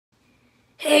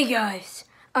Hey guys,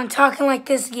 I'm talking like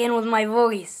this again with my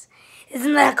voice.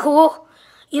 Isn't that cool?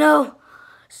 You know,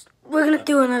 we're gonna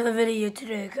do another video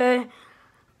today, okay?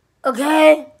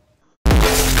 Okay?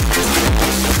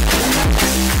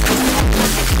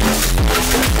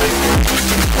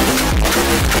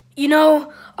 You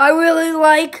know, I really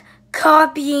like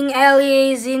copying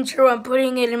Alia's intro and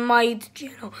putting it in my YouTube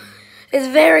channel. It's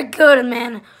very good,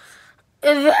 man.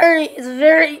 It's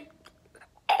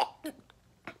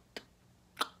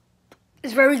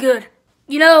very good.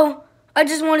 You know, I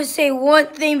just want to say one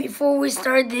thing before we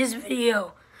start this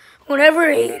video.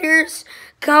 Whenever haters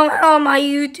comment on my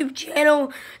YouTube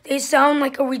channel, they sound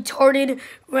like a retarded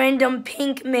random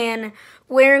pink man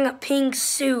wearing a pink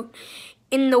suit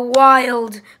in the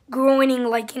wild, groaning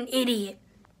like an idiot.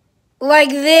 Like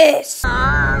this.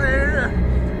 Yeah.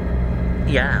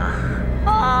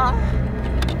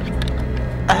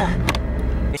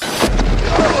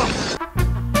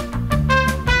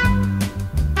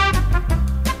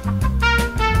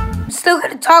 I'm still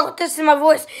gonna talk with this in my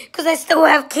voice because I still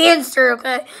have cancer,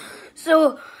 okay?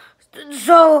 So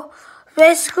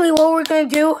basically what we're gonna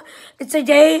do is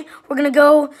today we're gonna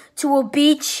go to a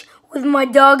beach with my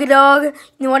dog. You know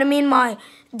what I mean? My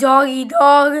doggy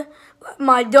dog.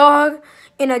 My dog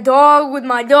in a dog with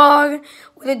my dog.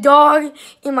 With a dog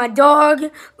in my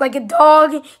dog. Like a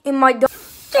dog in my dog.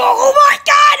 Oh my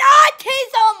god,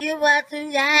 autism! You want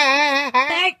to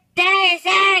die?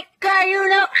 Girl, you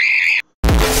know.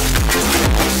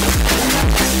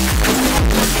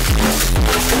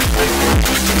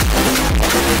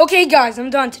 Okay guys, I'm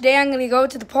done. Today I'm gonna go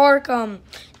to the park.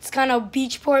 It's kind of a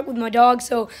beach park with my dog,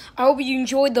 so I hope you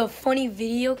enjoyed the funny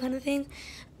video kind of thing.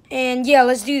 And yeah,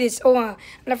 let's do this. Oh,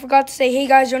 and I forgot to say, hey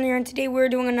guys, Johnny here, and today we're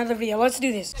doing another video. Let's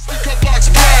do this. Speak up box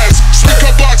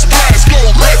blast, go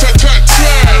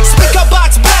rat-tat-tat-tat. Speak up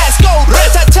box blast, go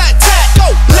rat-tat-tat-tat.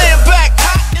 Go land back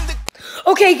hot in the...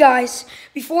 Okay guys,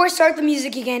 before I start the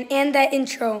music again and that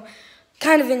intro,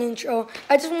 kind of an intro,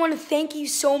 I just want to thank you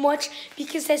so much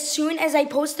because as soon as I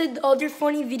posted the other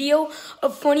funny video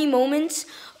of funny moments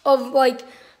of like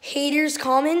haters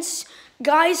comments,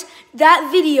 guys, that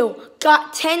video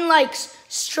got 10 likes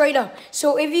straight up.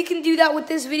 So if you can do that with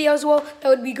this video as well, that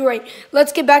would be great.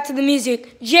 Let's get back to the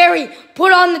music. Jerry,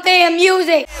 put on the damn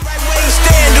music. Right where you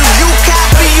stand, do you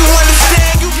copy, you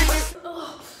understand? You give me...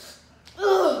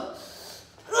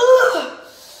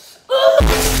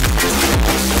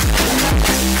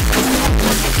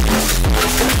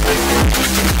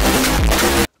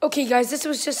 Okay guys, this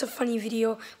was just a funny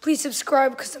video. Please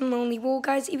subscribe because I'm lonely. Well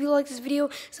guys, if you like this video,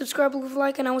 subscribe, leave a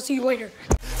like, and I will see you later.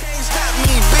 Can't stop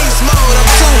me,